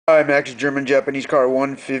Hi, Max, German Japanese car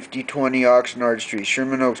 15020 Oxnard Street,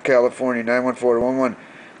 Sherman Oaks, California 91411.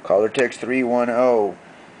 Caller text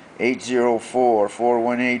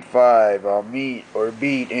 310-804-4185. I'll meet or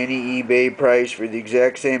beat any eBay price for the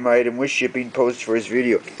exact same item with shipping. Post for this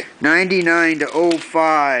video. 99 to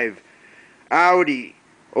 05 Audi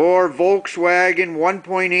or Volkswagen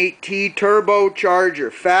 1.8T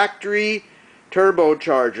turbocharger, factory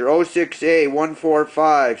turbocharger,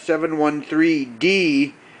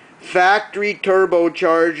 06A145713D, factory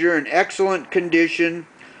turbocharger in excellent condition,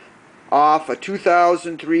 off a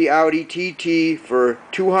 2003 Audi TT for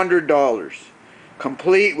 $200,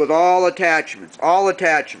 complete with all attachments,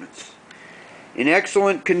 in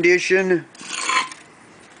excellent condition.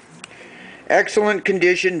 Excellent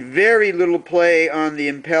condition, very little play on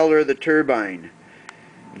the impeller, the turbine.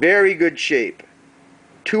 Very good shape.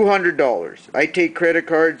 $200. I take credit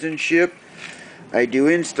cards and ship. I do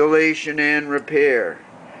installation and repair.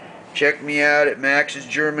 Check me out at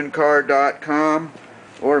maxsgermancar.com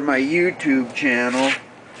or my YouTube channel,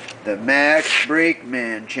 the Max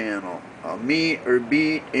Brakeman channel. I'll meet or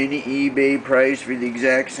beat any eBay price for the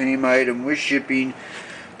exact same item with shipping.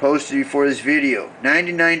 Posted before this video.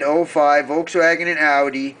 9905 Volkswagen and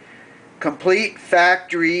Audi, complete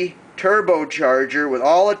factory turbocharger with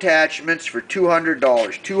all attachments for $200.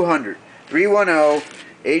 $200.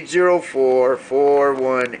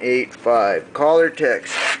 310-804-4185. Call or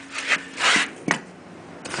text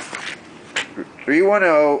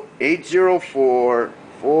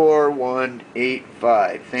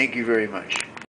 310-804-4185. Thank you very much.